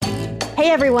Hey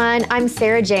everyone, I'm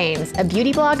Sarah James, a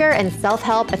beauty blogger and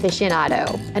self-help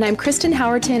aficionado. And I'm Kristen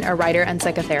Howerton, a writer and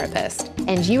psychotherapist.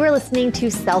 And you are listening to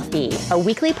Selfie, a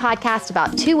weekly podcast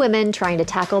about two women trying to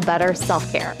tackle better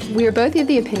self-care. We are both of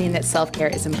the opinion that self-care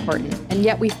is important, and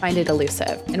yet we find it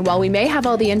elusive. And while we may have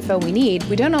all the info we need,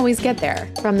 we don't always get there.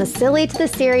 From the silly to the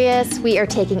serious, we are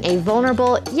taking a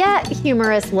vulnerable yet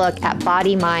humorous look at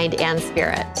body, mind, and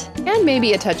spirit. And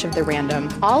maybe a touch of the random,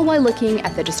 all while looking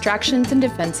at the distractions and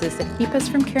defenses that keep us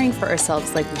from caring for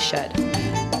ourselves like we should.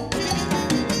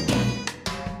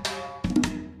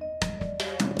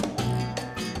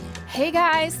 Hey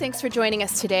guys, thanks for joining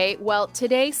us today. Well,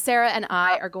 today Sarah and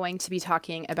I are going to be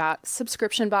talking about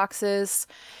subscription boxes.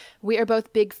 We are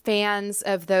both big fans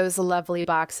of those lovely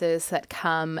boxes that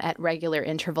come at regular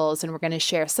intervals, and we're going to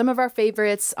share some of our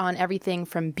favorites on everything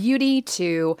from beauty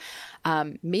to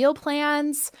meal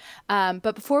plans.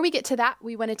 But before we get to that,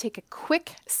 we want to take a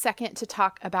quick second to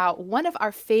talk about one of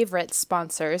our favorite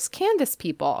sponsors, Canvas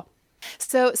People.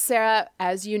 So, Sarah,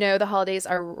 as you know, the holidays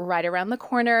are right around the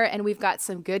corner, and we've got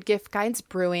some good gift guides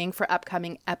brewing for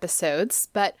upcoming episodes.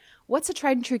 But what's a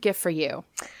tried and true gift for you?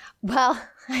 Well,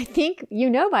 I think you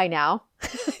know by now. I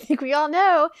think we all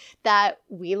know that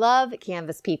we love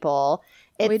Canvas People.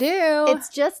 We do. It's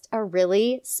just a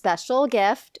really special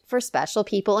gift for special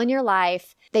people in your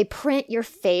life. They print your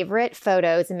favorite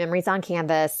photos and memories on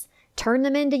canvas, turn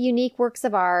them into unique works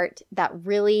of art that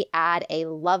really add a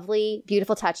lovely,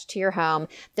 beautiful touch to your home.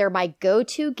 They're my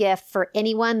go-to gift for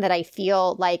anyone that I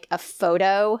feel like a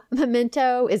photo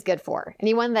memento is good for.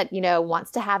 Anyone that,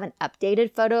 wants to have an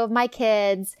updated photo of my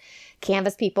kids,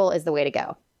 Canvas People is the way to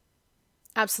go.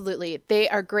 Absolutely. They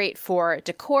are great for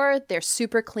decor. They're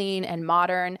super clean and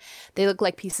modern. They look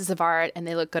like pieces of art and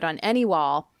they look good on any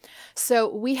wall.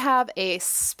 So we have a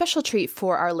special treat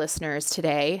for our listeners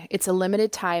today. It's a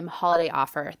limited time holiday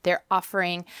offer. They're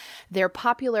offering their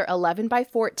popular 11 by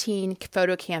 14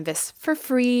 photo canvas for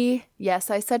free. Yes,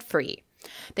 I said free.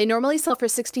 They normally sell for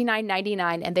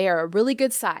 $69.99 and they are a really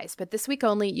good size, but this week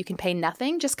only you can pay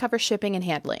nothing, just cover shipping and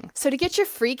handling. So to get your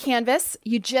free canvas,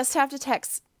 you just have to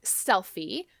text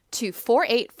Selfie to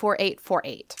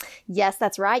 484848. Yes,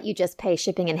 that's right. You just pay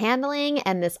shipping and handling,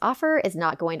 and this offer is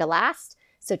not going to last.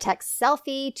 So text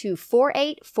Selfie to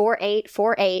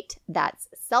 484848. That's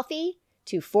Selfie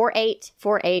to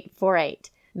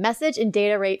 484848. Message and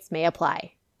data rates may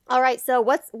apply. All right, so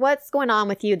what's going on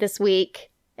with you this week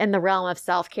in the realm of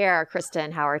self-care,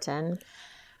 Kristen Howerton?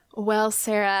 Well,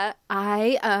 Sarah,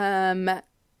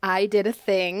 I did a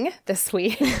thing this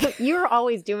week. You're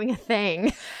always doing a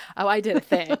thing. Oh, I did a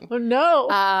thing. Oh, no.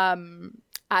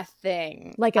 A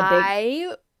thing. Like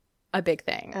a big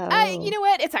thing. Oh. You know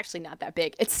what? It's actually not that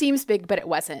big. It seems big, but it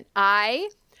wasn't. I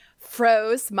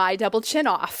froze my double chin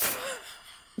off.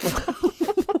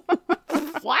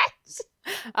 What?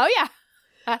 Oh, yeah.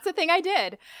 That's the thing I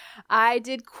did. I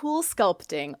did cool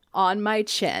sculpting on my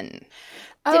chin.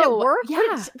 Did it work?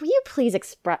 Yeah. Will you please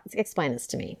explain this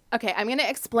to me? Okay, I'm going to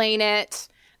explain it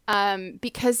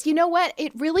because you know what?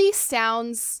 It really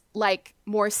sounds like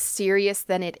more serious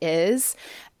than it is.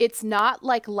 It's not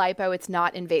like lipo. It's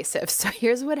not invasive. So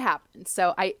here's what happened.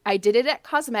 So I did it at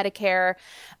Cosmeticare.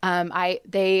 I'm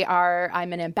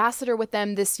an ambassador with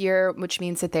them this year, which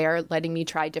means that they are letting me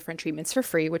try different treatments for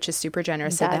free, which is super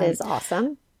generous of them. That is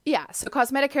awesome. Yeah. So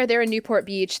Cosmeticare, they're in Newport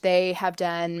Beach. They have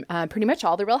done pretty much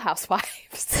all the Real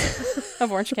Housewives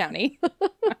of Orange County.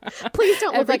 Please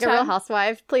don't look like a Real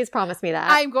Housewife. Please promise me that.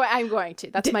 I'm going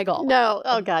to. That's my goal. No.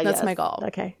 Oh, God. That's yes. my goal.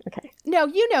 Okay. No,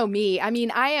 you know me. I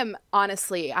mean, I am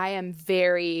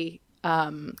very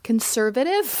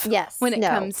conservative. Yes. When it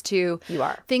comes to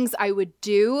things I would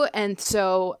do. And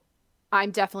so I'm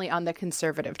definitely on the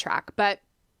conservative track. But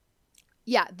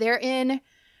yeah, they're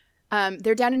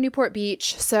down in Newport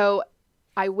Beach. So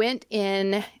I went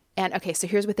in and, okay, so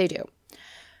here's what they do.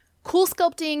 Cool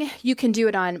sculpting, you can do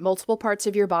it on multiple parts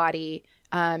of your body.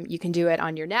 You can do it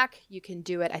on your neck. You can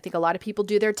do it, I think a lot of people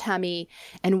do their tummy.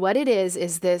 And what it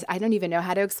is this, I don't even know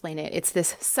how to explain it. It's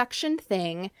this suction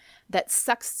thing that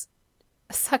sucks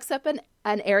up an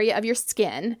area of your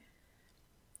skin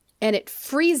and it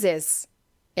freezes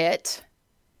it.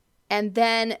 And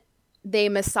then they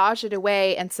massage it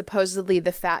away and supposedly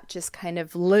the fat just kind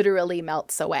of literally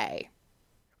melts away.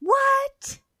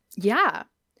 What? Yeah.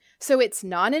 So it's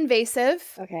non-invasive.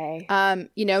 Okay.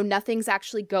 Nothing's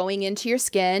actually going into your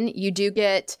skin. You do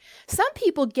get, some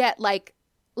people get like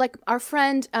our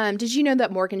friend, did you know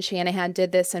that Morgan Shanahan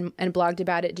did this and blogged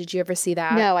about it? Did you ever see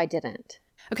that? No, I didn't.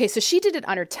 Okay, so she did it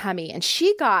on her tummy and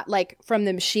she got from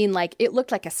the machine, it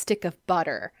looked like a stick of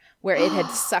butter where it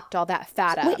had sucked all that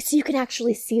fat up. Wait, so you can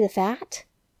actually see the fat?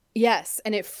 Yes,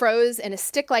 and it froze in a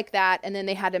stick like that, and then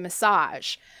they had a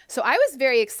massage. So I was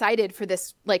very excited for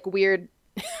this like weird,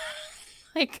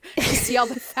 like to see all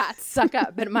the fat suck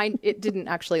up, but mine it didn't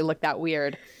actually look that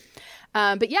weird.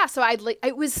 But yeah, so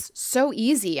it was so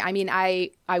easy. I mean, I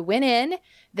went in,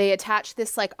 they attached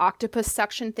this like octopus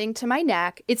suction thing to my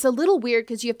neck. It's a little weird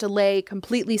because you have to lay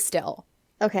completely still.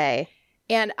 Okay.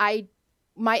 And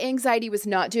my anxiety was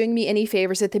not doing me any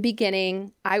favors at the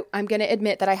beginning. I'm going to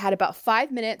admit that I had about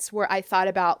 5 minutes where I thought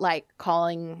about like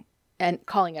calling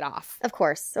it off. Of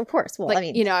course. Well, like, I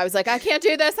mean, you know, I was like, I can't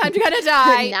do this. I'm going to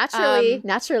die.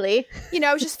 Naturally. You know,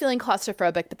 I was just feeling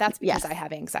claustrophobic, but that's because Yes. I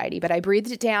have anxiety. But I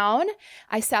breathed it down.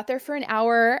 I sat there for an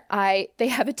hour. They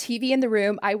have a TV in the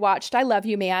room. I watched I Love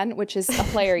You, Man, which is a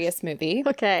hilarious movie.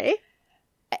 Okay.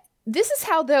 This is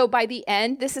how, though, by the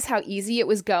end, this is how easy it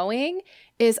was going,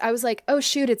 is I was like, oh,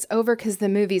 shoot, it's over because the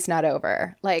movie's not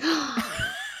over. Like,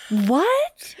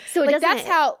 What? So like that's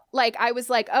how, like, I was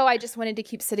like, oh, I just wanted to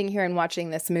keep sitting here and watching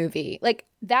this movie. Like,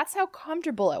 that's how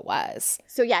comfortable it was.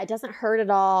 So yeah, it doesn't hurt at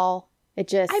all. It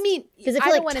just, I mean, does it I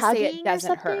feel don't like want to tugging say it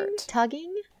doesn't or something? hurt.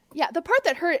 Tugging? Yeah, the part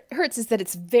that hurts is that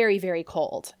it's very, very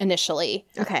cold initially.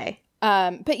 Okay.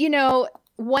 But you know,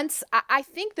 once I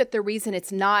think that the reason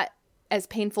it's not as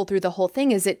painful through the whole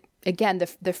thing is it, again,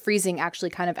 the freezing actually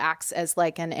kind of acts as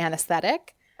like an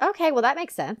anesthetic. Okay, well that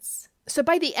makes sense. So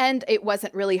by the end, it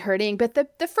wasn't really hurting, but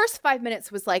the first 5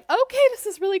 minutes was like, okay, this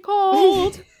is really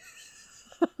cold.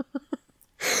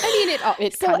 I mean,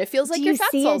 it So kind of feels like your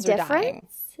fat cells are dying.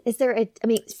 Is there I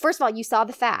mean, first of all, you saw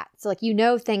the fat, so like you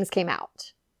know things came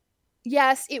out.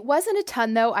 Yes, it wasn't a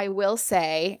ton though, I will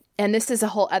say, and this is a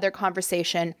whole other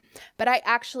conversation, but I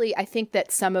think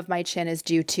that some of my chin is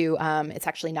due to, it's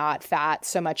actually not fat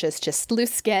so much as just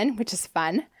loose skin, which is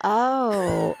fun.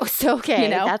 Oh, so okay, You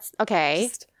know? that's okay.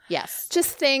 Yes.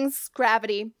 Just things,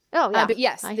 gravity. Oh yeah, But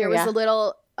yes, I there hear was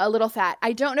ya. a little fat.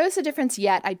 I don't notice a difference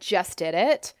yet. I just did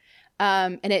it.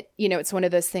 And it, you know, it's one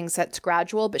of those things that's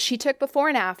gradual, but she took before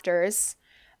and afters.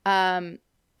 And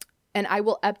I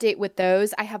will update with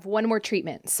those. I have one more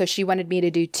treatment. So she wanted me to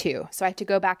do 2. So I have to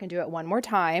go back and do it one more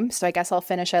time. So I guess I'll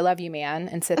finish I Love You, Man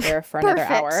and sit there for another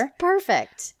hour.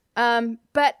 Perfect.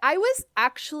 But I was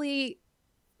actually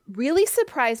really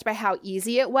surprised by how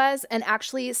easy it was, and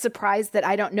actually surprised that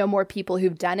I don't know more people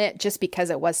who've done it just because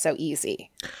it was so easy.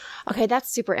 Okay,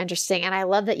 that's super interesting. And I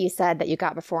love that you said that you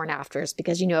got before and afters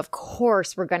because, you know, of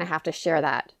course, we're going to have to share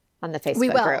that on the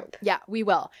Facebook group. Yeah, we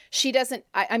will. She doesn't,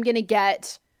 I'm going to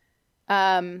get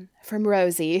from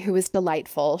Rosie, who was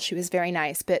delightful. She was very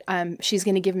nice, but she's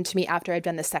going to give them to me after I've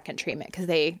done the second treatment because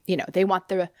they want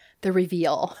the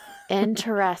reveal.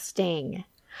 Interesting.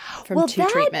 From 2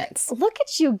 treatments. Look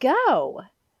at you go.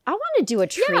 I want to do a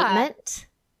treatment.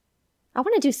 I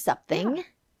want to do something.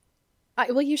 Yeah.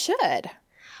 Well, you should.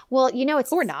 Well, you know,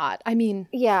 it's... Or not. I mean...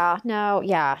 Yeah, no,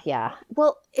 yeah.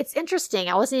 Well, it's interesting.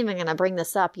 I wasn't even going to bring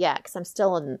this up yet because I'm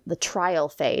still in the trial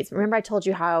phase. Remember I told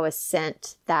you how I was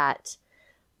sent that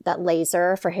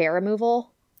laser for hair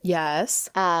removal? Yes.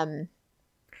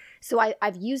 So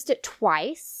I've used it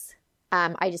twice.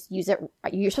 I just use it...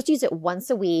 You're supposed to use it once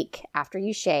a week after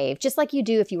you shave, just like you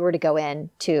do if you were to go in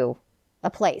to a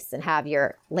place and have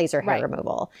your laser hair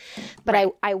removal.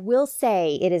 But I will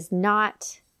say it is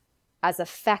not as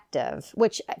effective,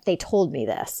 which they told me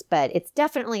this, but it's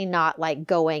definitely not like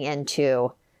going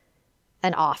into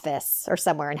an office or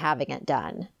somewhere and having it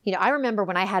done. You know, I remember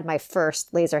when I had my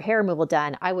first laser hair removal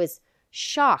done, I was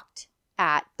shocked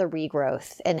at the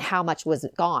regrowth and how much was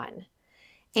gone.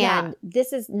 And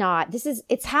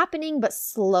it's happening, but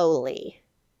slowly.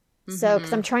 Mm-hmm. So,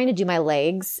 because I'm trying to do my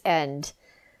legs and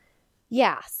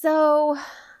so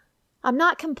I'm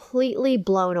not completely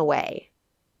blown away.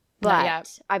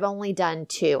 But I've only done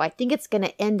 2. I think it's going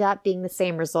to end up being the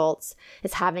same results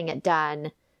as having it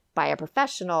done by a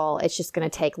professional. It's just going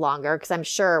to take longer because I'm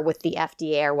sure with the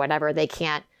FDA or whatever, they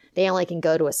only can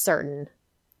go to a certain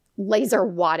laser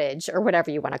wattage or whatever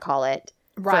you want to call it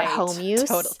for home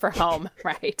use. For home,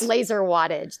 right. Laser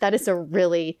wattage. That is a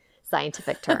really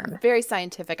scientific term. Very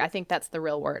scientific. I think that's the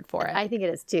real word for it. I think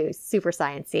it is too. Super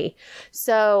sciencey.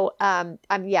 So,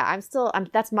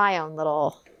 that's my own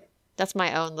little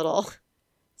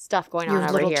stuff going on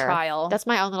over here. Trial. That's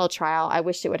my own little trial. I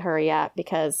wish it would hurry up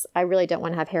because I really don't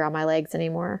want to have hair on my legs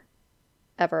anymore,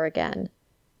 ever again.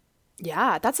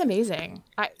 Yeah, that's amazing.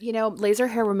 Laser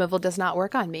hair removal does not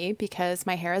work on me because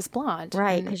my hair is blonde.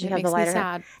 Right, because you have the lighter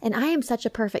hair. And I am such a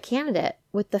perfect candidate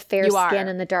with the fair skin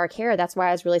and the dark hair. That's why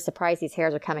I was really surprised these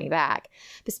hairs are coming back.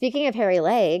 But speaking of hairy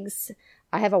legs,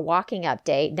 I have a walking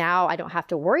update. Now I don't have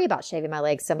to worry about shaving my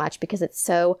legs so much because it's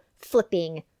so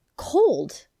flipping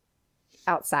cold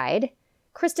outside.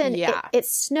 Kristen, Yeah. it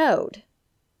snowed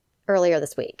earlier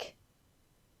this week.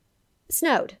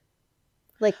 Snowed.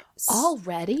 Like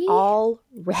Already,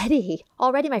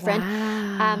 my friend.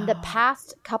 Wow. The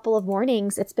past couple of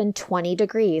mornings, it's been 20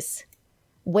 degrees.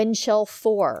 Wind chill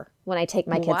 4 when I take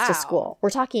my kids to school. We're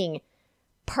talking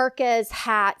parkas,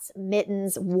 hats,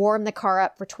 mittens, warm the car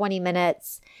up for 20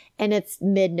 minutes, and it's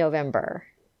mid-November.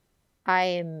 I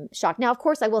am shocked. Now, of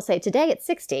course, I will say today it's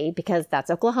 60 because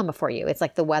that's Oklahoma for you. It's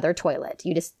like the weather toilet.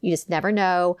 You just never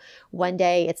know. One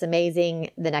day it's amazing.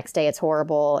 The next day it's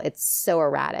horrible. It's so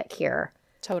erratic here.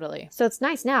 Totally. So it's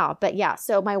nice now. But yeah,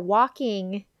 so my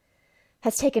walking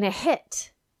has taken a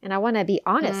hit. And I want to be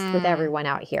honest with everyone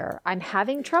out here. I'm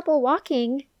having trouble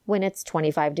walking when it's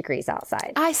 25 degrees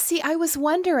outside. I see. I was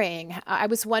wondering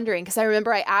because I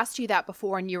remember I asked you that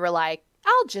before and you were like,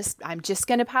 I'm just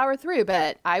going to power through.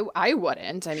 But I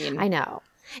wouldn't. I mean, I know.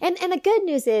 And the good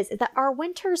news is that our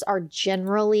winters are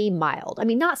generally mild. I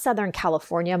mean, not Southern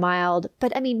California mild,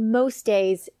 but I mean, most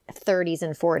days 30s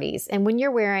and 40s. And when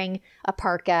you're wearing a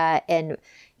parka and,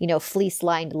 fleece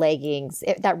lined leggings,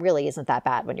 that really isn't that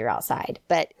bad when you're outside.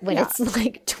 But when it's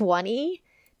like 20,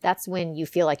 that's when you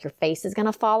feel like your face is going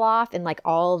to fall off and like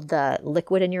all of the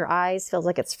liquid in your eyes feels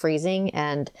like it's freezing.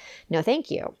 And no,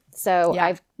 thank you. So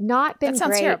I've not been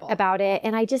great about it.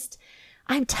 And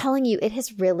I'm telling you, it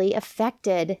has really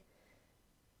affected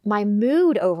my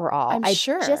mood overall. I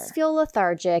just feel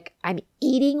lethargic. I'm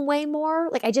eating way more.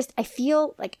 Like I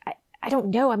feel like, I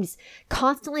don't know. I'm just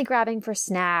constantly grabbing for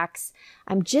snacks.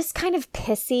 I'm just kind of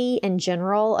pissy in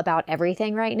general about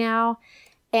everything right now.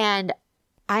 And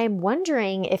I am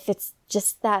wondering if it's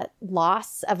just that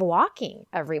loss of walking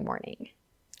every morning.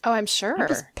 Oh, I'm sure. I'm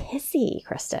just pissy,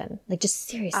 Kristen. Like just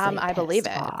seriously I believe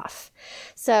it. Off.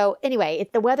 So anyway,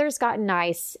 the weather's gotten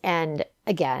nice and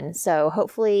again, so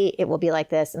hopefully it will be like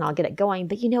this and I'll get it going.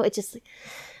 But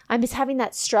I'm just having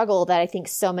that struggle that I think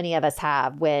so many of us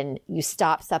have when you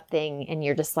stop something and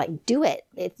you're just like, do it.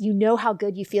 You know how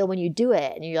good you feel when you do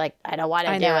it. And you're like, I don't want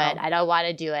to do it. I don't want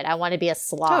to do it. I want to be a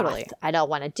sloth. Totally. I don't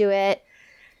want to do it.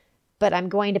 But I'm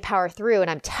going to power through. And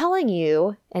I'm telling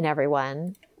you and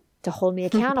everyone to hold me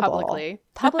accountable.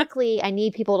 Publicly, I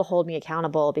need people to hold me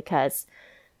accountable because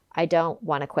I don't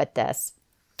want to quit this.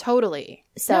 Totally.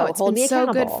 So it's hold been me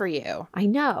accountable. So good for you. I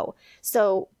know.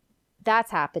 So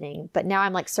that's happening. But now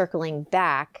I'm like circling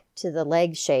back to the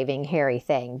leg shaving hairy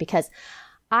thing because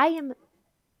I'm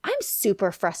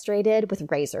super frustrated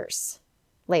with razors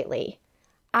lately.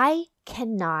 I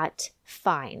cannot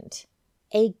find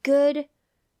a good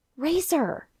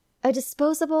razor, a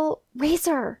disposable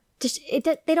razor.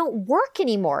 They don't work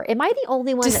anymore. Am I the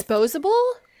only one? Disposable?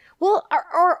 Well,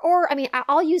 or I mean,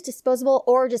 I'll use disposable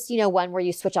or just, one where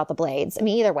you switch out the blades. I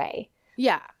mean, either way.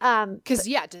 Yeah. Because,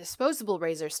 disposable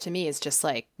razors to me is just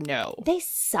like, no. They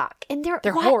suck. And they're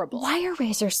horrible. Why are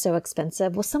razors so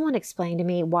expensive? Will someone explain to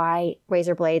me why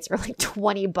razor blades are like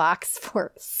 $20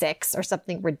 for 6 or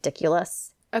something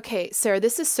ridiculous? Okay, Sarah,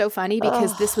 this is so funny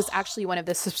because this was actually one of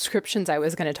the subscriptions I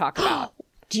was going to talk about.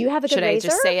 Do you have a good razor? Should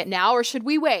I just say it now or should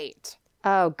we wait?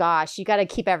 Oh, gosh. You got to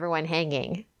keep everyone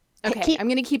hanging. Okay, I'm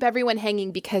going to keep everyone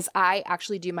hanging because I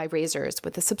actually do my razors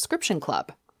with a subscription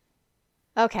club.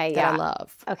 Okay, that I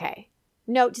love. Okay.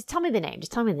 No, just tell me the name.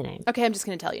 Okay, I'm just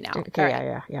going to tell you now. Okay,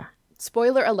 right. Yeah.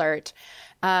 Spoiler alert.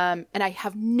 And I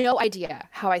have no idea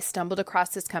how I stumbled across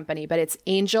this company, but it's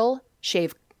Angel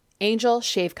Shave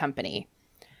Company.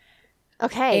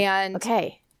 Okay. And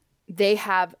they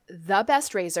have the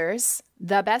best razors,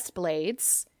 the best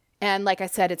blades, and like I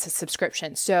said, it's a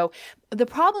subscription. So the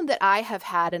problem that I have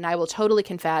had, and I will totally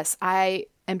confess, I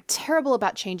am terrible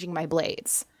about changing my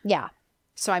blades. Yeah.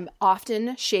 So I'm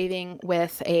often shaving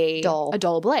with a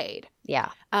dull blade. Yeah.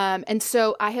 And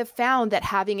so I have found that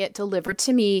having it delivered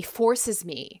to me forces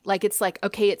me. Like it's like,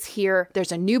 okay, it's here.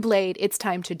 There's a new blade. It's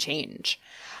time to change.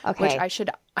 Okay. Which I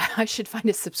should find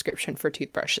a subscription for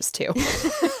toothbrushes too.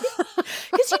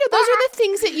 Because, those are the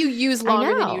things that you use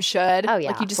longer than you should. Oh,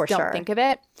 yeah, like you just don't think of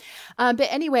it. But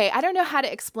anyway, I don't know how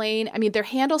to explain. I mean, their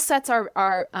handle sets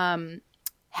are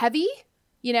heavy,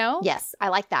 Yes, I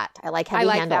like that. I like heavy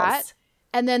handles. That.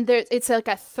 And then it's like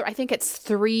I think it's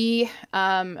 3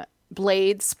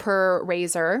 blades per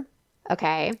razor.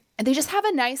 Okay. And they just have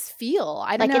a nice feel.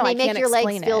 I don't know. And they make your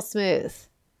legs feel smooth.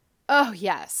 Oh,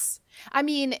 yes. I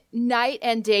mean, night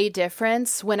and day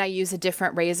difference. When I use a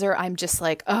different razor, I'm just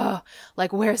like, oh,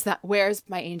 like where's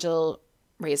my Angel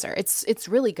razor? It's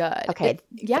really good. Okay.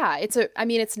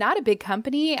 It's not a big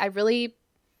company.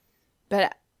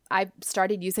 But I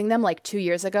started using them like 2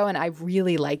 years ago, and I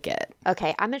really like it.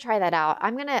 Okay, I'm gonna try that out.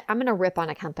 I'm gonna rip on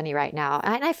a company right now,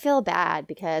 and I feel bad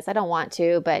because I don't want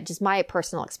to, but just my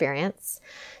personal experience.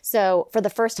 So for the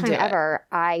first time ever,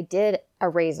 I did a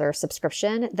razor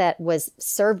subscription that was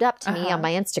served up to me on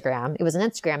my Instagram. It was an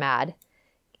Instagram ad,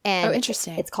 and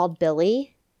interesting. It's called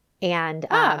Billy, and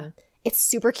it's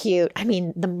super cute. I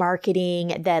mean, the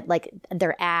marketing, that like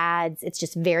their ads, it's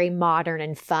just very modern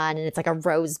and fun. And it's like a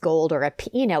rose gold or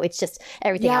it's just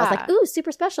everything. I was like, ooh,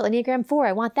 super special. Enneagram 4.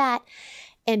 I want that.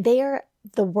 And they are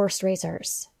the worst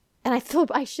razors. And I feel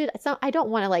I don't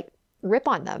want to like rip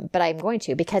on them, but I'm going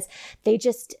to, because they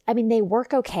just, I mean, they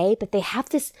work okay, but they have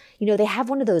this, they have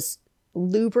one of those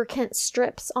lubricant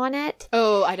strips on it.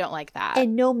 Oh, I don't like that.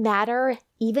 And no matter,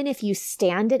 even if you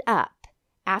stand it up,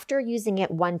 after using it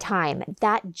one time,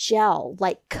 that gel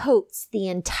like coats the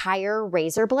entire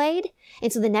razor blade.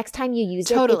 And so the next time you use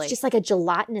it, it's just like a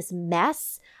gelatinous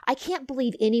mess. I can't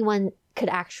believe anyone could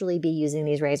actually be using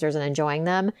these razors and enjoying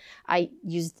them. I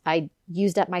used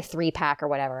up my 3-pack or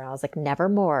whatever. And I was like, never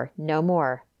more. No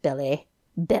more, Billy.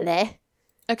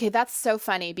 Okay, that's so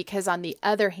funny, because on the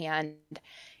other hand,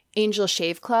 Angel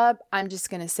Shave Club, I'm just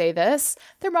going to say this,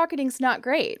 their marketing's not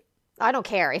great. I don't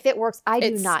care. If it works,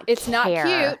 it's not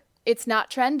cute. It's not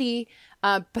trendy,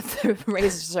 but the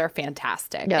razors are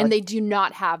fantastic. No. And they do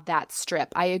not have that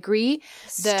strip. I agree.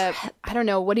 I don't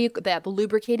know, the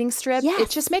lubricating strip? Yes. It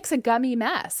just makes a gummy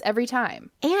mess every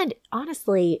time. And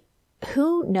honestly,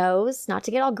 who knows, not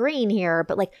to get all green here,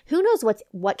 but like, who knows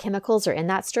what chemicals are in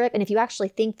that strip? And if you actually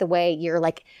think the way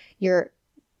you're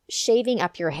shaving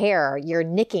up your hair, you're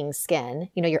nicking skin,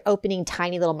 you're opening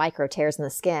tiny little micro tears in the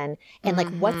skin, and like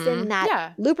what's in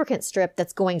that lubricant strip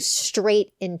that's going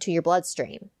straight into your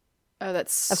bloodstream. Oh,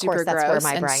 that's super gross. Of course, that's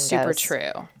where my brain goes.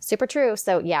 Super true.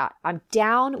 So yeah, I'm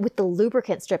down with the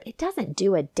lubricant strip. It doesn't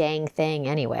do a dang thing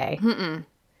anyway. No.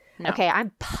 Okay,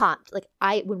 I'm pumped. Like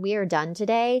when we are done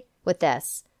today with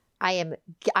this, I am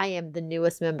the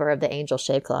newest member of the Angel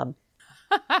Shave Club.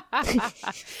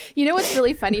 You know what's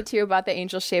really funny too about the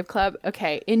Angel Shave Club?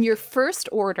 Okay, in your first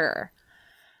order,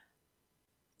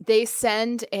 they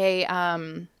send a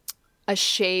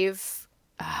shave.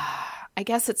 I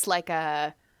guess it's like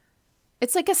a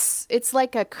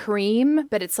cream,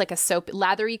 but it's like a soap,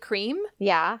 lathery cream.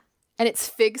 Yeah, and it's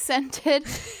fig scented.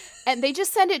 And they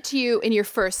just send it to you in your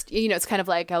first, it's kind of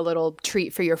like a little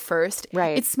treat for your first.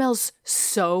 Right. It smells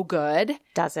so good.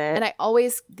 Does it? And I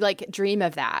always dream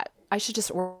of that. I should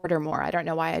just order more. I don't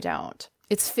know why I don't.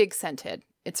 It's fig scented.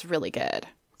 It's really good.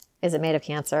 Is it made of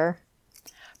cancer?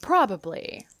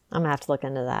 Probably. I'm going to have to look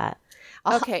into that.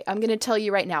 Okay, I'm going to tell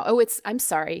you right now. I'm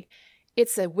sorry.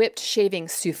 It's a whipped shaving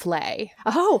souffle.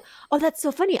 Oh, that's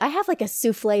so funny. I have like a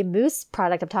souffle mousse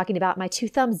product I'm talking about, my 2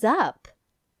 thumbs up.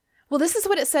 Well, this is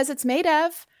what it says it's made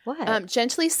of. What?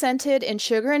 Gently scented in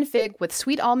sugar and fig with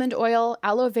sweet almond oil,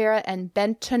 aloe vera, and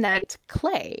bentonite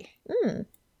clay.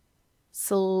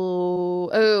 So,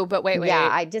 but wait.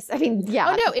 Yeah, yeah.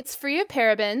 Oh, no, it's free of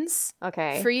parabens.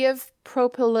 Okay. Free of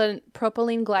propylene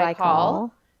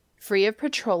glycol. Free of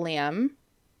petroleum.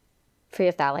 Free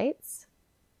of phthalates.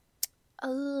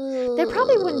 There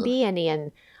probably wouldn't be any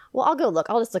in... Well, I'll go look.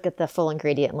 I'll just look at the full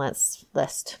ingredient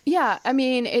list. Yeah, I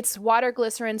mean, it's water,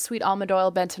 glycerin, sweet almond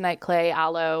oil, bentonite clay,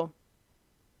 aloe.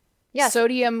 Yes.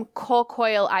 Sodium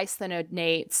colloidal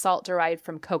isethionate, salt derived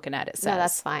from coconut, it says. No,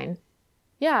 that's fine.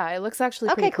 Yeah, it looks actually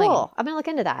pretty clean. Okay, cool. I'm going to look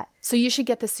into that. So you should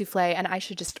get the souffle, and I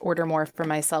should just order more for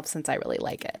myself since I really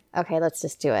like it. Okay, let's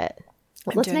just do it.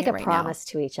 Let's make a promise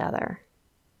to each other.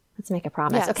 Let's make a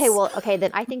promise. Yes. Okay,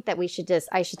 then I think that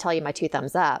I should tell you my 2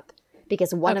 thumbs up.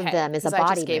 Because one of them is a body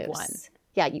mousse. I just gave one.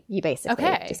 Yeah, you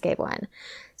basically just gave one.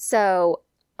 So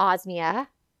Osmia,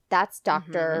 that's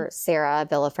Dr. Sarah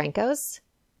Villafranco's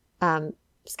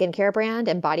skincare brand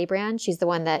and body brand. She's the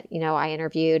one that, I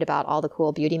interviewed about all the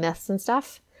cool beauty myths and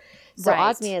stuff. So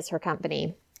Osmia is her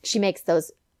company. She makes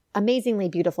those amazingly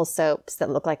beautiful soaps that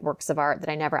look like works of art that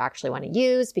I never actually want to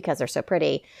use because they're so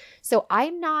pretty. So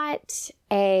I'm not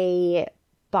a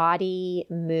body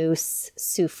mousse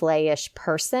souffle-ish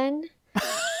person.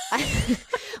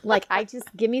 I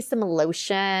just give me some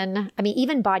lotion. I mean,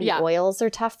 even body oils are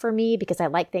tough for me because I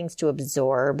like things to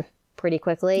absorb pretty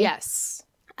quickly. Yes.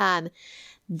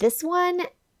 This one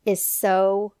is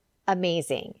so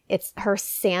amazing. It's her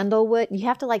sandalwood. You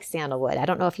have to like sandalwood. I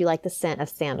don't know if you like the scent of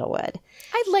sandalwood.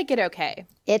 I like it okay.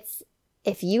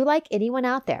 If you like anyone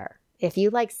out there, if you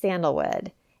like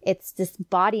sandalwood, it's this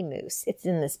body mousse. It's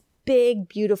in this big,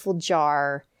 beautiful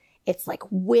jar. It's like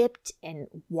whipped and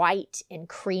white and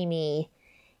creamy.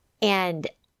 And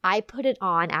I put it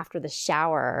on after the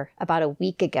shower about a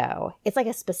week ago. It's like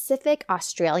a specific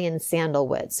Australian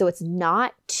sandalwood. So it's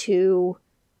not too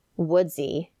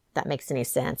woodsy. If that makes any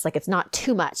sense. Like it's not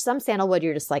too much. Some sandalwood,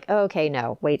 you're just like, oh, okay,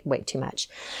 no, wait, too much.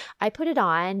 I put it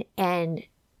on and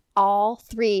all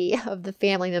 3 of the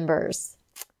family members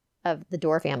of the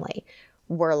Dorr family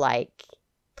were like,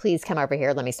 please come over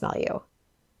here. Let me smell you.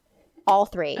 All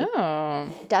 3. Oh.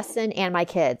 Dustin and my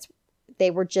kids. They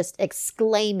were just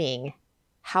exclaiming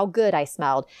how good I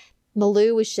smelled.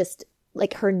 Malou was just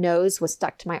like, her nose was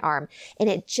stuck to my arm. And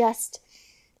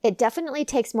it definitely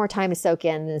takes more time to soak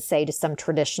in than, say, just some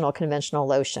traditional conventional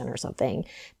lotion or something.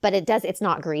 But it's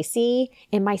not greasy.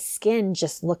 And my skin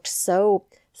just looked so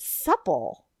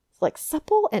supple, like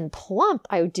supple and plump,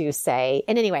 I do say.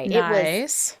 And anyway,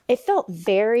 nice. It felt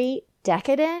very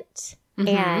decadent.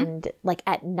 And like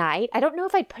at night, I don't know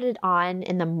if I'd put it on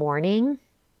in the morning,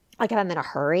 like if I'm in a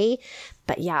hurry.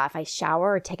 But yeah, if I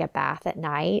shower or take a bath at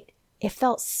night, it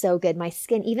felt so good. My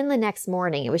skin, even the next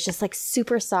morning, it was just like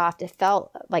super soft. It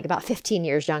felt like about 15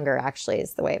 years younger, actually,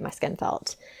 is the way my skin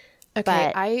felt. Okay,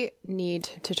 but, I need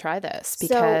to try this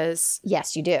because...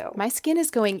 yes, you do. My skin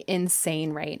is going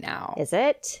insane right now. Is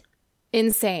it?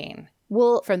 Insane.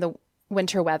 Well, from the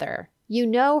winter weather. You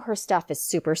know her stuff is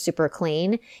super, super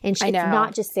clean. And it's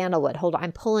not just sandalwood. Hold on,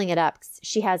 I'm pulling it up.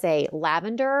 She has a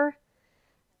lavender,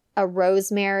 a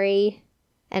rosemary,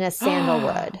 and a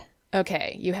sandalwood.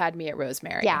 Okay, you had me at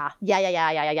rosemary. Yeah.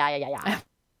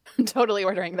 I'm totally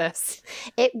ordering this.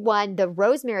 It won, the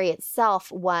rosemary itself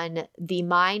won the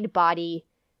Mind Body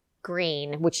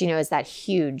Green, which you know is that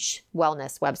huge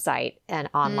wellness website and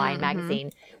online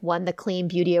magazine, won the Clean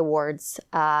Beauty Awards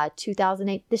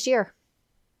 2008 this year.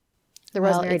 The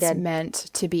rosemary it's did. Meant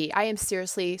to be. I am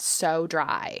seriously so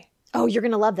dry. Oh, you're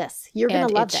going to love this. You're going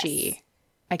to love itchy. This.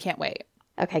 I can't wait.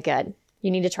 Okay, good. You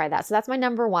need to try that. So that's my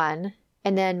number 1.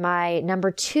 And then my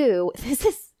number 2, this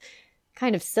is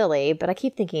kind of silly, but I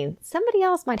keep thinking somebody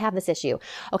else might have this issue.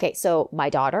 Okay, so my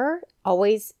daughter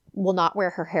always will not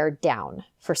wear her hair down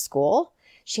for school.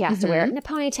 She has to wear it in a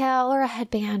ponytail or a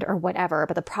headband or whatever.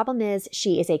 But the problem is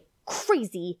she is a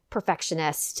crazy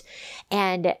perfectionist.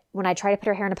 And when I try to put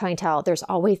her hair in a ponytail, there's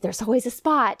always a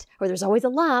spot, or there's always a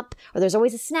lump, or there's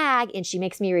always a snag, and she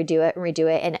makes me redo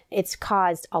it. And it's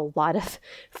caused a lot of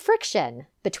friction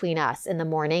between us in the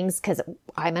mornings because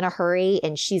I'm in a hurry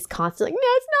and she's constantly like, no,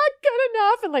 it's not good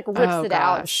enough, and like rips it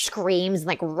out, screams, and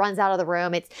like runs out of the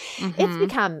room. It's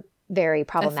become very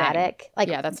problematic. Like,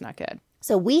 yeah, that's not good.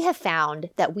 So we have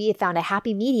found a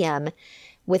happy medium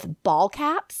with ball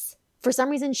caps. For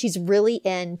some reason, she's really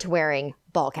into wearing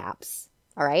ball caps.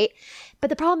 All right.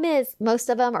 But the problem is most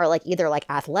of them are like either like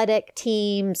athletic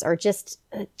teams or just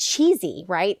cheesy,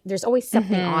 right? There's always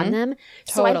something on them.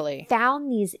 Totally. So I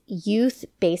found these youth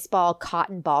baseball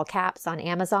cotton ball caps on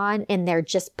Amazon, and they're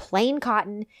just plain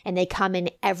cotton, and they come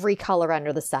in every color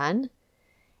under the sun.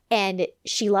 And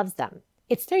she loves them.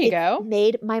 There you go.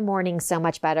 Made my morning so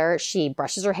much better. She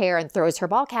brushes her hair and throws her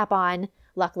ball cap on.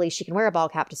 Luckily, she can wear a ball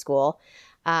cap to school.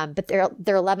 But they're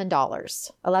 $11,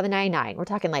 $11.99. We're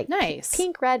talking like nice.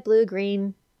 Pink, red, blue,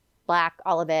 green, black,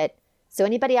 all of it. So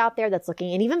anybody out there that's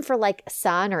looking, and even for like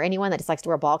son or anyone that just likes to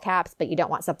wear ball caps, but you don't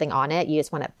want something on it, you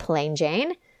just want it plain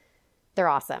Jane, they're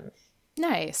awesome.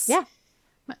 Nice. Yeah.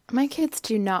 My kids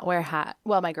do not wear hats.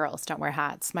 Well, my girls don't wear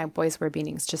hats. My boys wear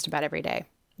beanies just about every day.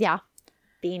 Yeah.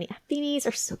 Beanies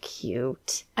are so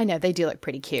cute. I know. They do look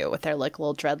pretty cute with their like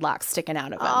little dreadlocks sticking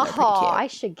out of them. Oh, they're pretty cute. I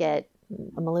should get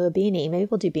a Malou beanie. Maybe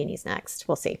we'll do beanies next.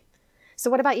 We'll see.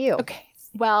 So what about you? Okay.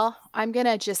 Well, I'm going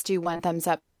to just do one thumbs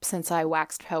up since I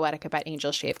waxed poetic about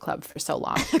Angel Shave Club for so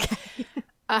long.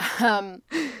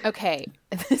 Okay.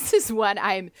 This is one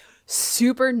I'm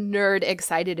super nerd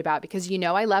excited about because, you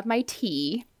know, I love my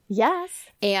tea. Yes.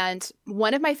 And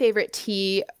one of my favorite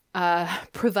tea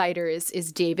providers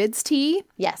is David's Tea.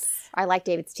 Yes. I like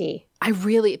David's Tea.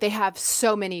 They have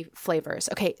so many flavors.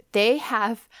 Okay. They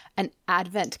have an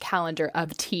advent calendar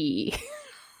of tea.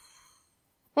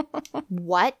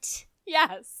 What?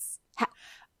 Yes.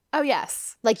 Oh,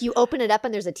 yes. Like you open it up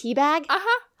and there's a tea bag?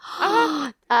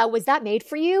 Was that made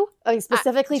for you?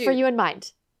 Specifically for you in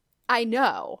mind? I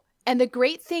know. And the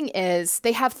great thing is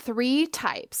they have 3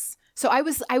 types. So I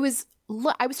was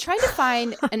trying to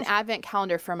find an advent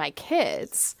calendar for my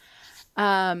kids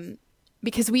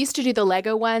because we used to do the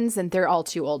Lego ones and they're all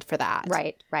too old for that.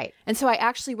 Right. And so I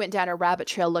actually went down a rabbit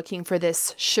trail looking for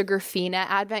this Sugarfina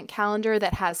advent calendar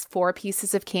that has 4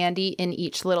 pieces of candy in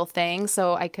each little thing.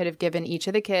 So I could have given each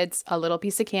of the kids a little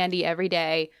piece of candy every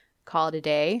day, call it a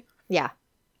day. Yeah.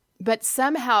 But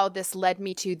somehow this led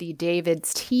me to the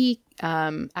David's Tea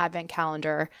advent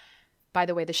calendar. by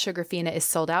the way, the Sugarfina is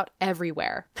sold out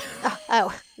everywhere.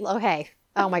 Oh, okay.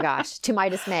 Oh my gosh. To my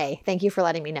dismay. Thank you for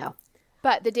letting me know.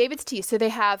 But the David's tea, so they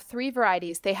have 3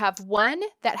 varieties. They have one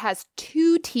that has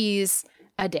 2 teas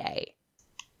a day.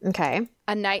 Okay.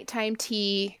 A nighttime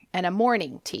tea and a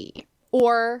morning tea.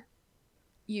 Or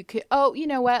you could, you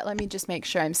know what? Let me just make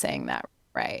sure I'm saying that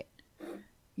right.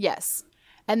 Yes.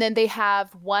 And then they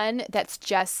have one that's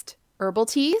just herbal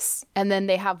teas. And then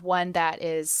they have one that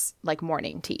is like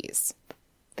morning teas.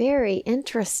 Very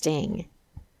interesting.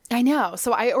 I know.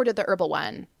 So I ordered the herbal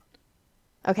one.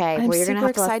 Okay. I'm you're super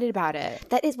excited about it.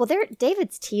 That is,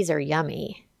 David's teas are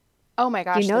yummy. Oh my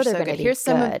gosh. You know they're so going to good. be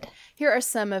good. Here are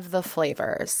some of the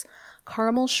flavors.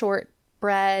 Caramel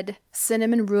shortbread,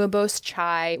 cinnamon rooibos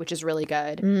chai, which is really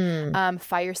good.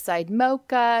 Fireside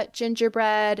mocha,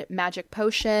 gingerbread, magic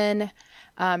potion,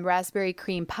 raspberry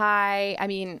cream pie. I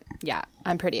mean, yeah,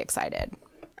 I'm pretty excited.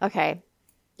 Okay.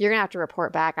 You're going to have to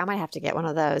report back. I might have to get one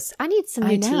of those. I need some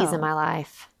new teas in my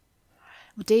life.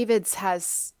 Well, David's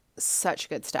has such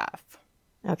good stuff.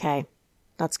 Okay.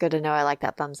 That's good to know. I like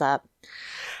that thumbs up.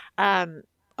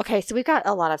 Okay. So we've got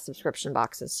a lot of subscription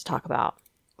boxes to talk about.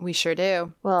 We sure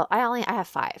do. Well, I have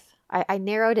 5. I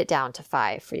narrowed it down to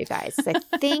 5 for you guys. I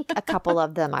think a couple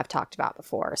of them I've talked about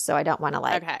before. So I don't want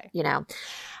to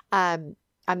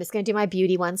I'm just going to do my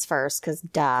beauty ones first because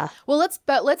duh. Well,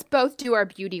 let's both do our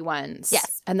beauty ones.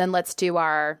 Yes. And then let's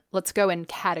go in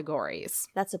categories.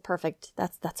 That's a perfect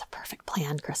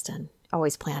plan, Kristen.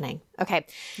 Always planning. Okay.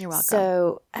 You're welcome.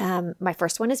 So my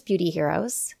first one is Beauty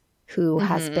Heroes, who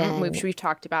has been, which we've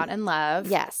talked about and love.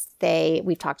 Yes.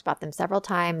 We've talked about them several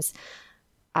times.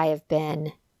 I have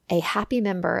been a happy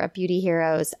member of Beauty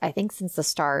Heroes, I think since the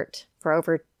start, for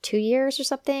over 2 years or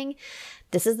something.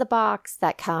 This is the box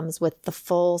that comes with the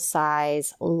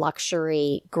full-size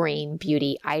luxury green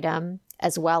beauty item,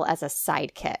 as well as a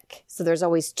sidekick. So there's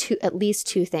always at least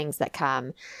 2 things that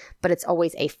come, but it's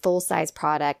always a full-size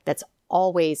product that's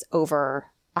always over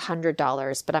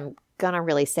 $100. But I'm going to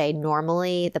really say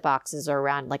normally the boxes are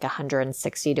around like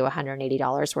 $160 to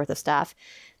 $180 worth of stuff.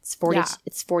 It's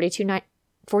 $42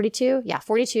 or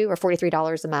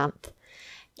 $43 a month.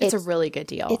 It's a really good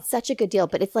deal. It's such a good deal,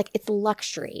 but it's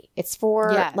luxury. It's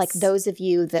for like those of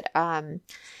you that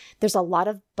there's a lot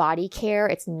of body care.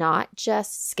 It's not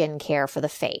just skincare for the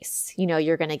face. You know,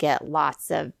 you're going to get lots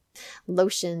of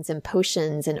lotions and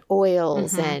potions and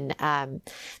oils, and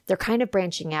they're kind of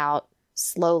branching out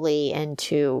slowly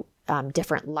into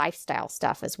different lifestyle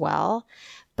stuff as well.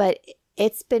 But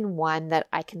it's been one that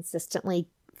I consistently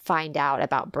find out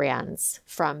about brands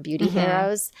from Beauty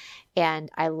Heroes, and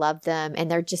I love them. And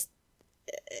they're just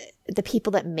the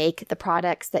people that make the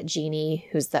products that Jeannie,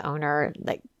 who's the owner,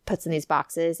 like puts in these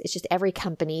boxes. It's just every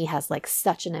company has like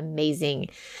such an amazing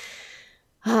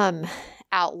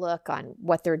outlook on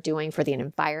what they're doing for the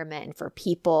environment and for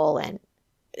people, and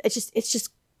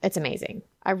it's amazing.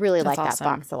 I really like that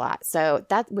box a lot. So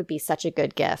that would be such a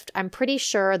good gift. I'm pretty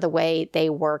sure the way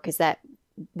they work is that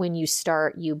when you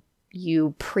start, you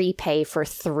prepay for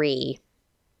 3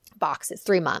 boxes,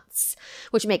 3 months,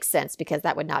 which makes sense because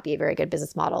that would not be a very good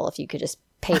business model if you could just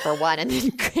pay for one and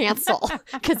then cancel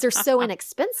because they're so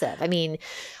inexpensive. I mean,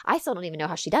 I still don't even know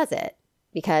how she does it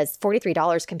because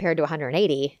 $43 compared to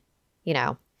 $180,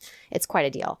 it's quite a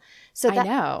deal. So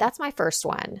that's my first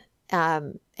one.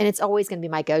 And it's always going to be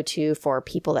my go-to for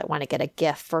people that want to get a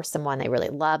gift for someone they really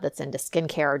love that's into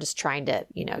skincare or just trying to,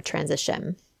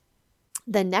 transition.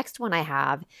 The next one I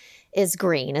have is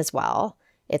green as well.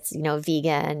 It's,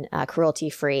 vegan,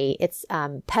 cruelty-free. It's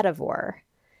Petavore.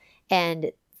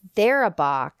 And they're a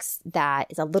box that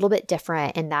is a little bit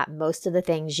different in that most of the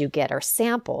things you get are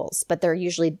samples, but they're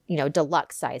usually,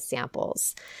 deluxe size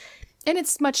samples. And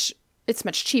it's much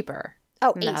cheaper.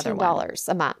 Oh, $18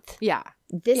 a month. Yeah.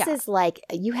 This is like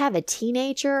you have a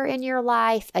teenager in your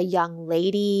life, a young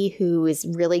lady who is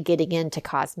really getting into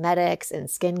cosmetics and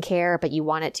skincare, but you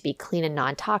want it to be clean and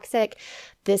non-toxic.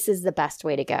 This is the best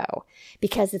way to go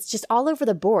because it's just all over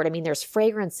the board. I mean, there's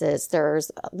fragrances,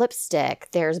 there's lipstick,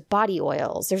 there's body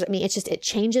oils. It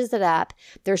changes it up.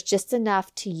 There's just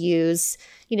enough to use,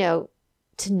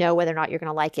 to know whether or not you're going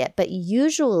to like it. But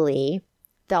usually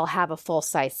they'll have a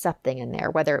full-size something in there,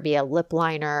 whether it be a lip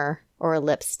liner or a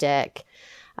lipstick.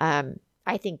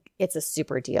 I think it's a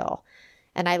super deal.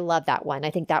 And I love that one. I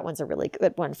think that one's a really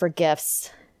good one for gifts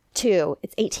too.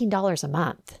 It's $18 a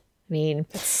month. I mean,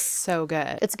 it's so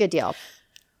good. It's a good deal.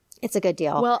 It's a good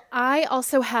deal. Well, I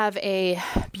also have a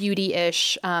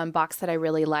beauty-ish box that I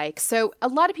really like. So a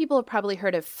lot of people have probably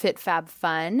heard of Fit Fab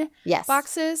Fun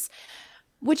boxes,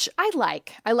 which I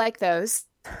like. I like those.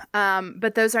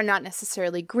 But those are not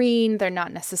necessarily green. They're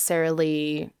not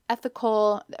necessarily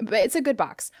ethical, but it's a good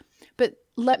box. But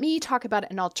let me talk about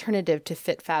an alternative to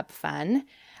FitFabFun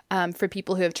for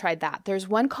people who have tried that. There's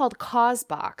one called Cause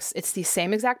Box. It's the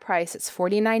same exact price. It's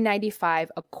 $49.95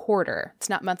 a quarter. It's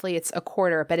not monthly, it's a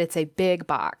quarter, but it's a big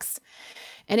box.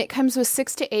 And it comes with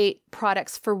 6 to 8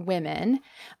 products for women.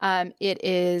 It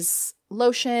is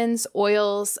lotions,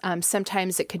 oils.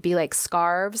 Sometimes it could be like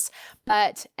scarves,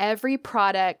 but every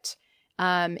product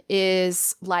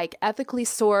is like ethically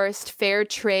sourced, fair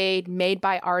trade, made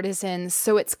by artisans.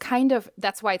 So it's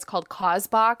that's why it's called Cause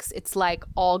Box. It's like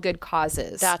all good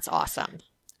causes. That's awesome.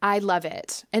 I love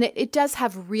it. And it does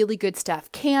have really good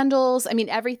stuff. Candles. I mean,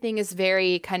 everything is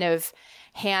very kind of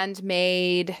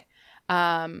handmade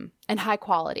and high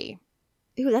quality.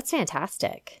 Ooh, that's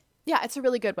fantastic. Yeah, it's a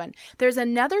really good one. There's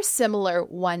another similar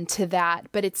one to that,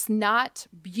 but it's not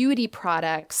beauty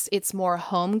products. It's more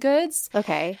home goods.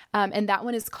 Okay. And that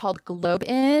one is called Globe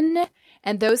In,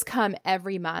 and those come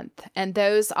every month. And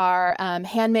those are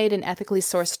handmade and ethically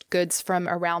sourced goods from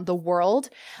around the world.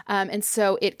 And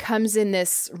so it comes in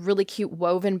this really cute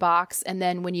woven box. And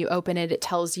then when you open it, it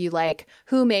tells you like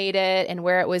who made it and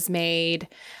where it was made.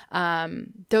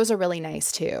 Those are really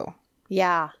nice too.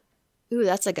 Yeah. Ooh,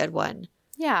 that's a good one.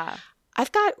 Yeah.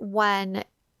 I've got one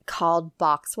called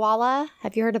Boxwalla.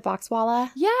 Have you heard of Boxwalla?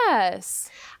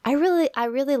 Yes. I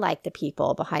really like the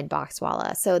people behind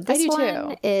Boxwalla. So this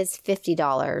one is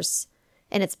 $50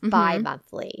 and it's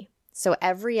bi-monthly. So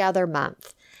every other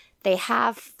month. They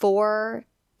have 4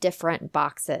 different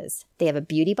boxes. They have a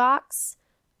beauty box,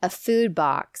 a food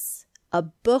box, a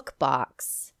book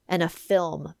box, and a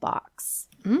film box.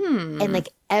 And like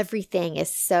everything is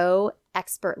so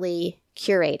expertly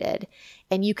curated,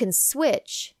 and you can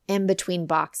switch in between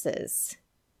boxes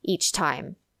each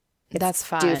time that's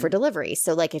fun. Due for delivery.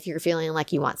 So like if you're feeling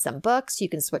like you want some books, you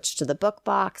can switch to the book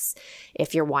box.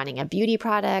 If you're wanting a beauty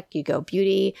product, you go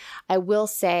beauty. I will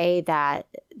say that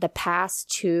the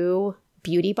past 2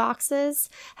 beauty boxes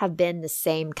have been the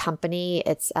same company.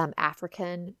 It's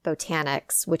African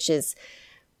Botanics, which is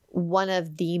one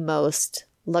of the most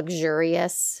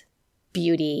luxurious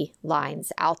beauty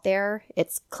lines out there.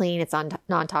 It's clean. It's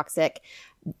non-toxic.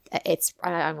 I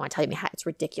don't want to tell you, it's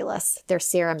ridiculous. Their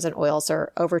serums and oils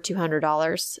are over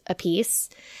 $200 a piece.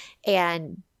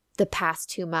 And the past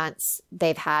 2 months,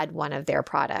 they've had one of their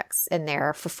products in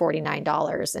there for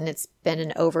 $49. And it's been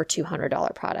an over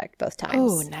 $200 product both times.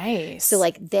 Oh, nice. So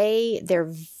like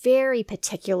they're very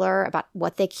particular about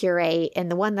what they curate. And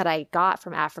the one that I got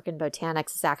from African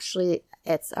Botanics is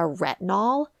it's a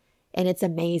retinol. And it's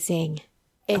amazing.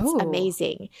 It's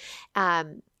amazing.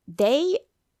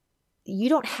 You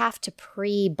don't have to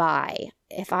pre-buy.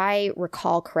 If I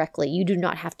recall correctly, you do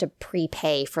not have to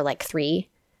prepay for like 3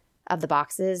 of the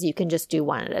boxes. You can just do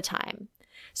one at a time.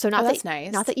 So that's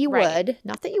nice. Not that you would,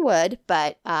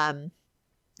 but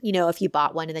if you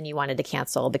bought one and then you wanted to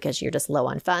cancel because you're just low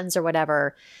on funds or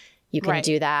whatever, you can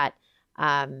do that.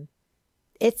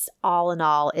 It's all in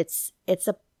all, it's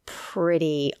a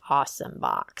pretty awesome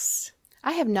box.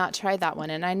 I have not tried that one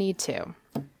and I need to.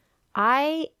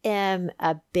 I am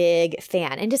a big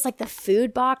fan. And just like the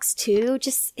food box too,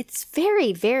 it's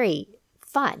very, very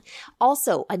fun.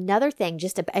 Also, another thing,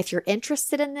 if you're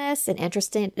interested in this and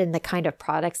interested in the kind of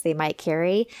products they might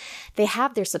carry, they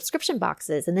have their subscription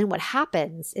boxes. And then what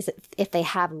happens is if they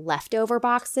have leftover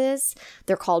boxes,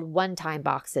 they're called one-time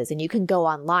boxes. And you can go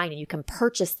online and you can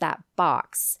purchase that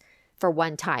box for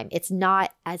one time. It's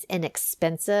not as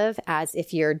inexpensive as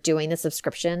if you're doing the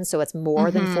subscription. So it's more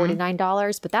than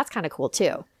 $49, but that's kind of cool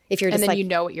too. If you're just and then you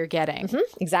know what you're getting.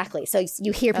 Exactly. So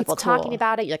you hear people talking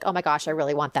about it. You're like, oh my gosh, I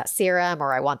really want that serum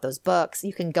or I want those books.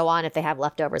 You can go on if they have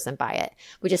leftovers and buy it,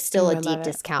 which is still a deep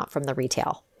discount from the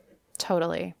retail.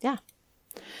 Totally. Yeah.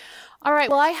 All right.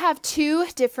 Well, I have 2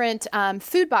 different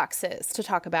food boxes to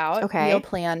talk about. Okay. Meal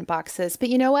plan boxes. But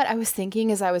you know what? I was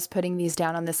thinking as I was putting these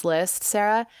down on this list,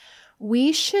 Sarah,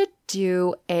 we should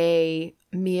do a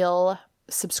meal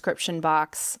subscription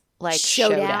box like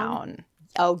showdown.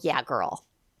 Oh, yeah, girl.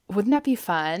 Wouldn't that be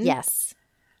fun? Yes.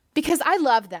 Because I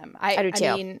love them. I do too.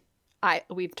 I mean,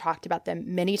 we've talked about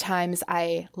them many times.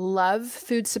 I love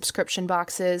food subscription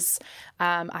boxes.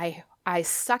 I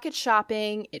suck at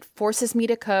shopping. It forces me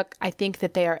to cook. I think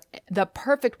that they are the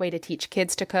perfect way to teach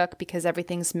kids to cook because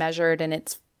everything's measured and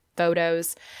it's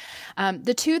photos.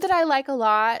 The 2 that I like a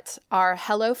lot are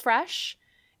HelloFresh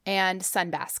and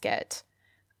Sunbasket.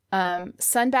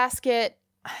 Sunbasket,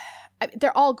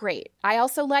 they're all great. I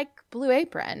also like Blue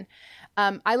Apron.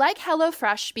 I like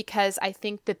HelloFresh because I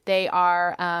think that they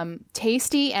are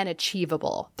tasty and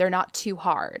achievable. They're not too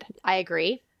hard. I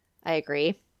agree.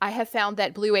 I have found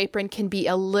that Blue Apron can be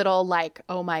a little like,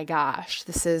 oh my gosh,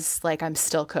 this is like I'm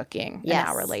still cooking an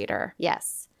hour later.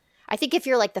 Yes. I think if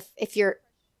you're like if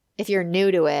you're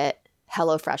new to it,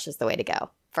 HelloFresh is the way to go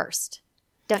first.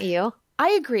 Don't you? I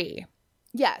agree.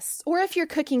 Yes. Or if you're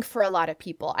cooking for a lot of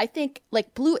people. I think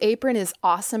like Blue Apron is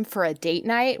awesome for a date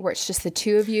night where it's just the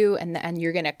two of you and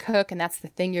you're going to cook and that's the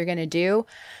thing you're going to do.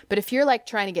 But if you're like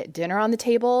trying to get dinner on the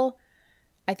table,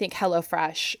 I think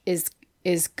HelloFresh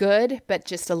is good, but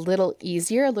just a little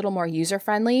easier, a little more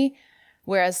user-friendly.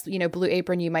 Whereas, Blue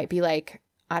Apron, you might be like,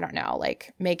 I don't know,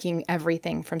 like making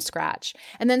everything from scratch.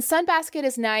 And then Sunbasket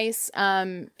is nice.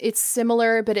 It's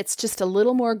similar, but it's just a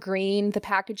little more green. The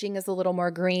packaging is a little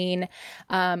more green.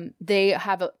 They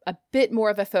have a bit more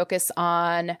of a focus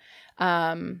on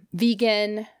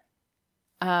vegan,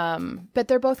 but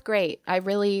they're both great.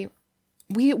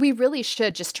 We really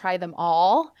should just try them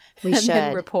all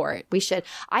then report. We should.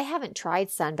 I haven't tried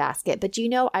Sunbasket, but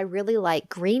I really like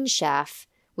Green Chef,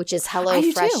 which is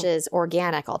HelloFresh's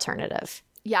organic alternative.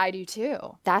 Yeah, I do too.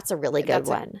 That's a really good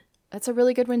one. That's a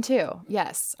really good one too.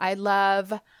 Yes. I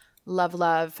love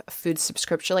food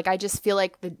subscription. Like I just feel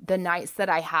like the nights that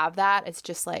I have that, it's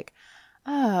just like,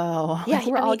 oh, yeah,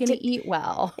 we're all going to eat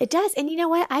well. It does. And you know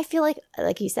what? I feel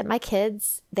like you said, my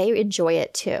kids, they enjoy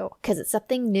it too because it's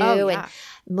something new. Oh, yeah.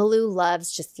 And Malou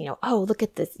loves just, oh, look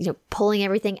at this, pulling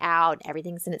everything out.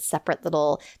 Everything's in its separate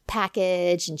little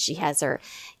package. And she has her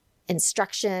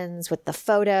instructions with the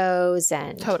photos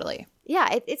and totally.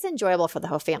 Yeah, it's enjoyable for the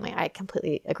whole family. I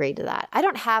completely agree to that. I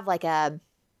don't have like a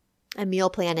meal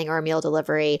planning or a meal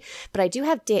delivery, but I do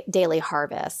have Daily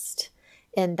Harvest.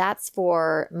 And that's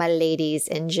for my ladies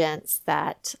and gents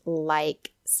that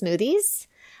like smoothies,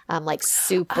 like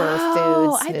superfood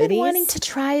smoothies. I've been wanting to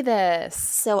try this.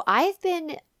 So I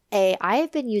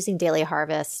have been using Daily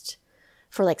Harvest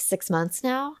for like 6 months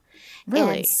now.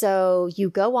 Really? And so you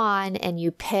go on and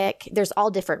you pick, there's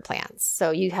all different plans.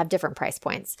 So you have different price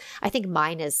points. I think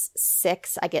mine is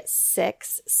 6. I get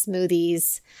 6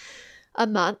 smoothies a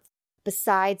month.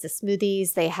 Besides the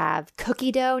smoothies, they have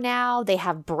cookie dough now. They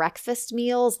have breakfast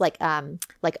meals like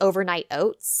overnight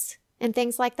oats and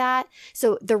things like that.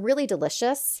 So they're really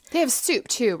delicious. They have soup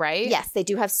too, right? Yes, they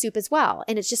do have soup as well.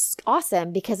 And it's just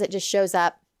awesome because it just shows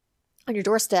up on your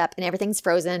doorstep and everything's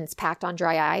frozen. It's packed on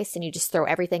dry ice and you just throw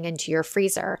everything into your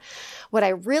freezer. What I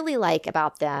really like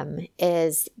about them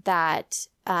is that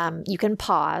you can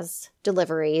pause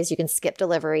deliveries. You can skip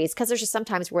deliveries because there's just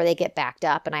sometimes where they get backed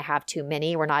up and I have too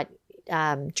many. We're not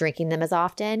drinking them as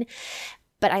often.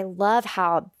 But I love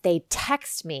how they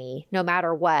text me no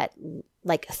matter what,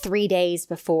 like 3 days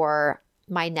before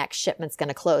my next shipment's going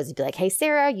to close. You'd be like, hey,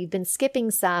 Sarah, you've been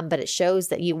skipping some, but it shows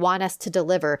that you want us to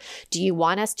deliver. Do you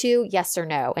want us to? Yes or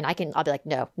no? And I'll be like,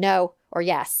 no, or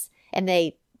yes. And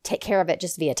they take care of it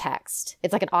just via text.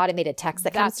 It's like an automated text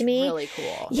that comes to me. That's really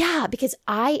cool. Yeah, because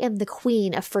I am the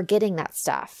queen of forgetting that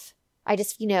stuff. I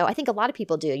just, I think a lot of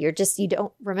people do. You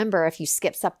don't remember if you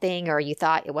skip something or you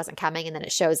thought it wasn't coming and then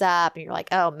it shows up and you're like,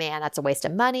 oh man, that's a waste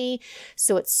of money.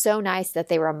 So it's so nice that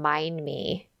they remind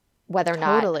me whether or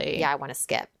not, I want to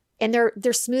skip. And their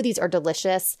smoothies are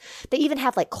delicious. They even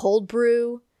have like cold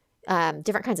brew,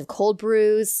 different kinds of cold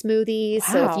brews smoothies.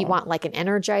 Wow. So if you want like an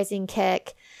energizing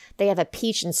kick, they have a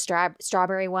peach and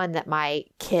strawberry one that my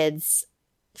kids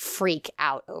freak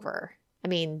out over. I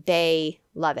mean, they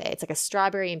love it. It's like a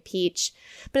strawberry and peach,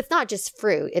 but it's not just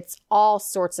fruit. It's all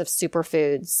sorts of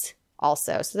superfoods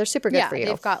also. So they're super good for you.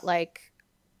 They've got like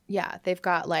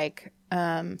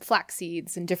flax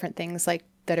seeds and different things like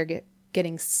that are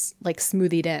getting like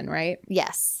smoothied in, right?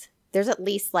 Yes. There's at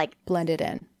least like blended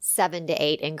in 7 to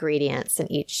 8 ingredients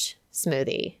in each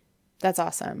smoothie. That's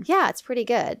awesome. Yeah, it's pretty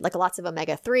good. Like lots of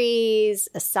omega-3s,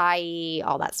 acai,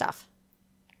 all that stuff.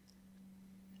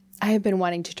 I have been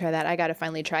wanting to try that. I got to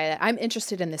finally try it. I'm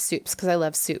interested in the soups because I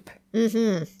love soup.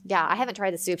 Mm-hmm. Yeah, I haven't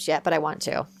tried the soups yet, but I want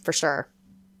to, for sure.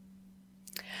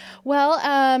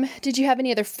 Well, did you have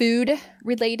any other food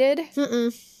related?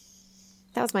 Mm-mm.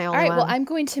 That was my only one. All right, well, I'm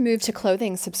going to move to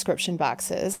clothing subscription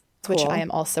boxes, which I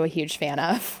am also a huge fan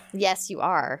of. Yes, you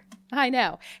are. I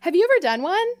know. Have you ever done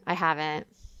one? I haven't.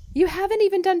 You haven't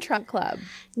even done Trunk Club.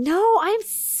 No, I'm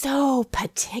so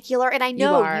particular. And I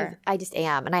know I just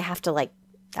am. And I have to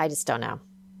I just don't know.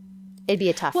 It'd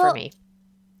be tough for me.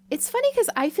 It's funny because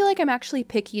I feel like I'm actually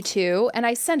picky too. And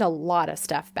I send a lot of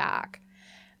stuff back.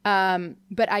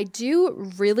 But I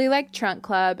do really like Trunk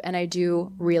Club and I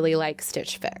do really like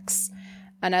Stitch Fix.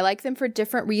 And I like them for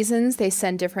different reasons. They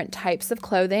send different types of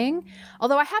clothing.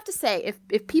 Although I have to say,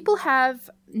 if people have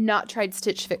not tried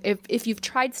Stitch Fix, if you've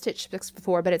tried Stitch Fix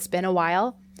before, but it's been a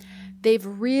while, they've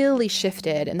really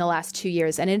shifted in the last 2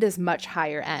 years and it is much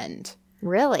higher end.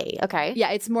 Really? Okay.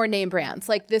 Yeah, it's more name brands.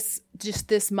 Like this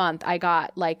month, I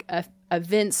got like a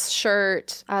Vince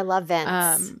shirt. I love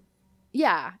Vince.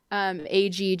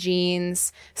 AG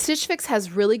jeans. Stitch Fix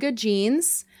has really good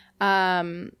jeans.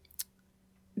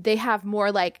 They have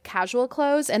more like casual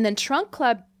clothes, and then Trunk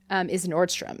Club is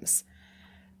Nordstrom's.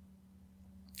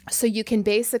 So you can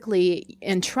basically,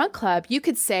 in Trunk Club, you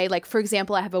could say, like, for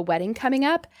example, I have a wedding coming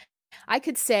up. I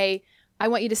could say, I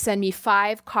want you to send me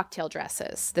 5 cocktail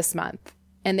dresses this month.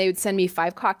 And they would send me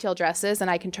 5 cocktail dresses, and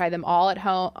I can try them all at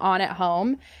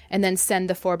home, and then send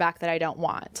the 4 back that I don't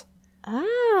want.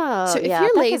 Oh, so if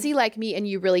you're lazy like me and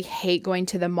you really hate going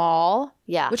to the mall,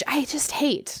 which I just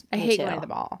hate. I hate going to the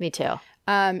mall. Me too.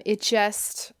 It's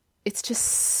just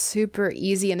super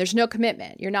easy, and there's no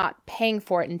commitment. You're not paying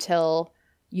for it until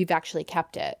you've actually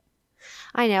kept it.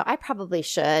 I know. I probably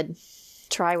should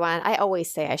try one. I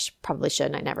always say I probably should,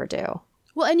 and I never do.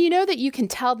 Well, and you know that you can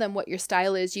tell them what your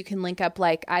style is. You can link up,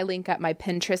 like I link up my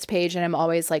Pinterest page, and I'm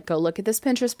always like, go look at this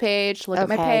Pinterest page, look at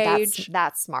my page.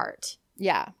 That's smart.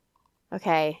 Yeah.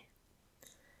 Okay.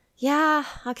 Yeah.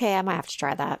 Okay. I might have to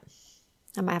try that.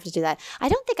 I might have to do that. I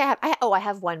don't think I have. I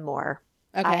have one more.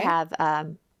 Okay. I have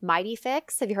Mighty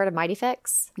Fix. Have you heard of Mighty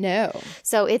Fix? No.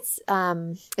 So it's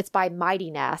by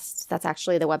Mighty Nest. That's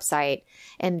actually the website,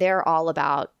 and they're all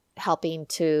about helping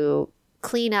to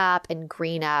clean up and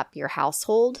green up your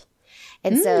household.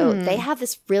 And so they have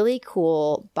this really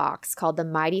cool box called the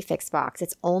Mighty Fix box.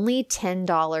 It's only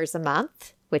 $10 a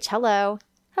month, which hello,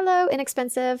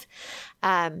 inexpensive,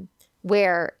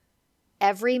 where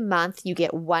every month you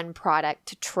get one product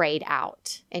to trade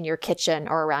out in your kitchen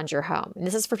or around your home. And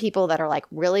this is for people that are like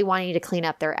really wanting to clean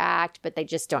up their act, but they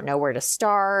just don't know where to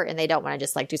start, and they don't want to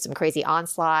just like do some crazy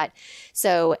onslaught.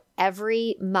 So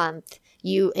every month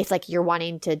it's like you're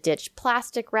wanting to ditch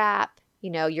plastic wrap.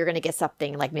 You're going to get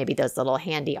something like maybe those little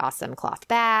handy, awesome cloth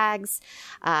bags,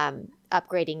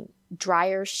 upgrading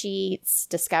dryer sheets,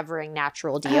 discovering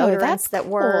natural deodorants that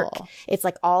work. It's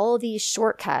like all of these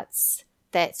shortcuts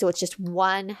so it's just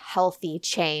one healthy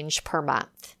change per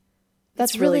month.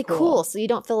 That's really cool. So you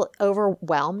don't feel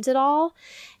overwhelmed at all.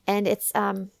 And it's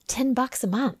 $10 a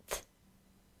month.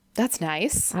 That's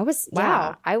nice. I was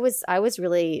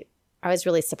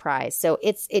really surprised. So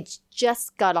it's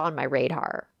just got on my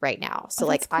radar right now. So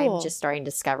cool. I'm just starting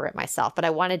to discover it myself. But I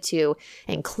wanted to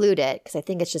include it because I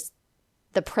think it's just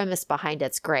the premise behind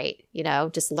it's great.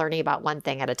 Just learning about one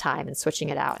thing at a time and switching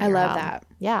it out. I love that.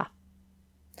 Yeah.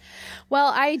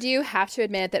 Well, I do have to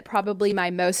admit that probably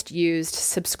my most used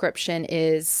subscription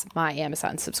is my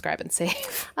Amazon Subscribe and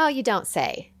Save. Oh, you don't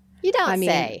say. You don't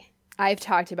say. I've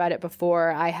talked about it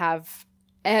before. I have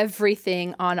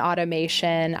everything on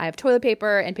automation. I have toilet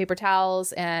paper and paper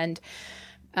towels and,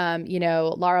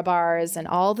 Lara bars and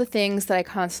all the things that I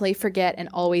constantly forget and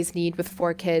always need with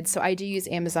 4 kids. So I do use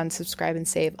Amazon Subscribe and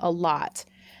Save a lot.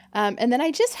 And then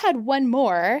I just had one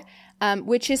more,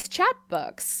 which is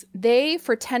Chatbooks. They,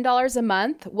 for $10 a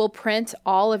month, will print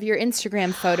all of your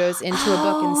Instagram photos into a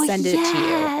book and send it to you.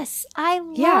 Yes, I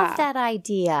love that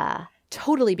idea.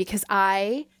 Totally, because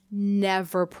I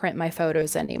never print my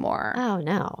photos anymore. Oh,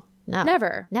 no.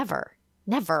 Never.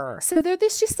 So they're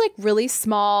just like really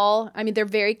small. I mean, they're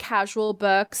very casual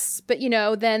books, but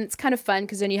then it's kind of fun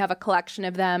because then you have a collection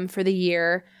of them for the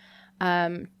year.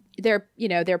 They're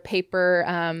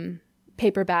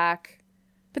paperback,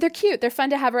 but they're cute. They're fun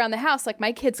to have around the house. Like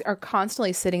my kids are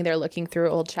constantly sitting there looking through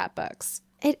old chatbooks.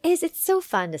 It is. It's so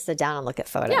fun to sit down and look at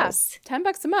photos. Yes,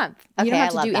 $10 a month. Okay, you don't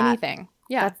have to do anything.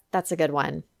 Yeah, that's a good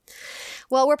one.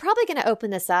 Well, we're probably going to open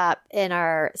this up in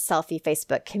our Selfie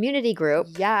Facebook community group.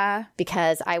 Yeah.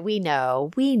 Because we know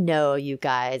you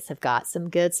guys have got some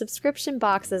good subscription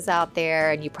boxes out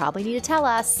there, and you probably need to tell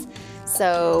us.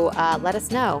 So let us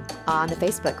know on the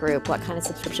Facebook group what kind of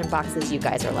subscription boxes you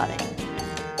guys are loving.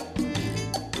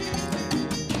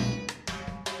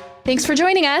 Thanks for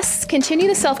joining us. Continue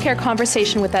the self-care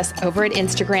conversation with us over at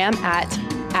Instagram at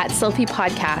Selfie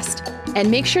Podcast. And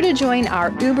make sure to join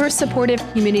our uber supportive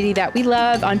community that we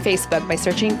love on Facebook by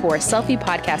searching for Selfie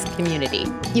Podcast Community.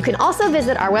 You can also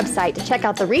visit our website to check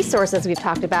out the resources we've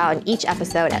talked about in each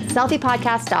episode at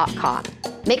selfiepodcast.com.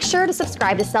 Make sure to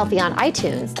subscribe to Selfie on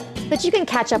iTunes so that you can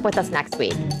catch up with us next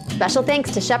week. Special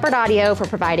thanks to Shepherd Audio for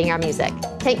providing our music.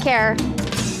 Take care.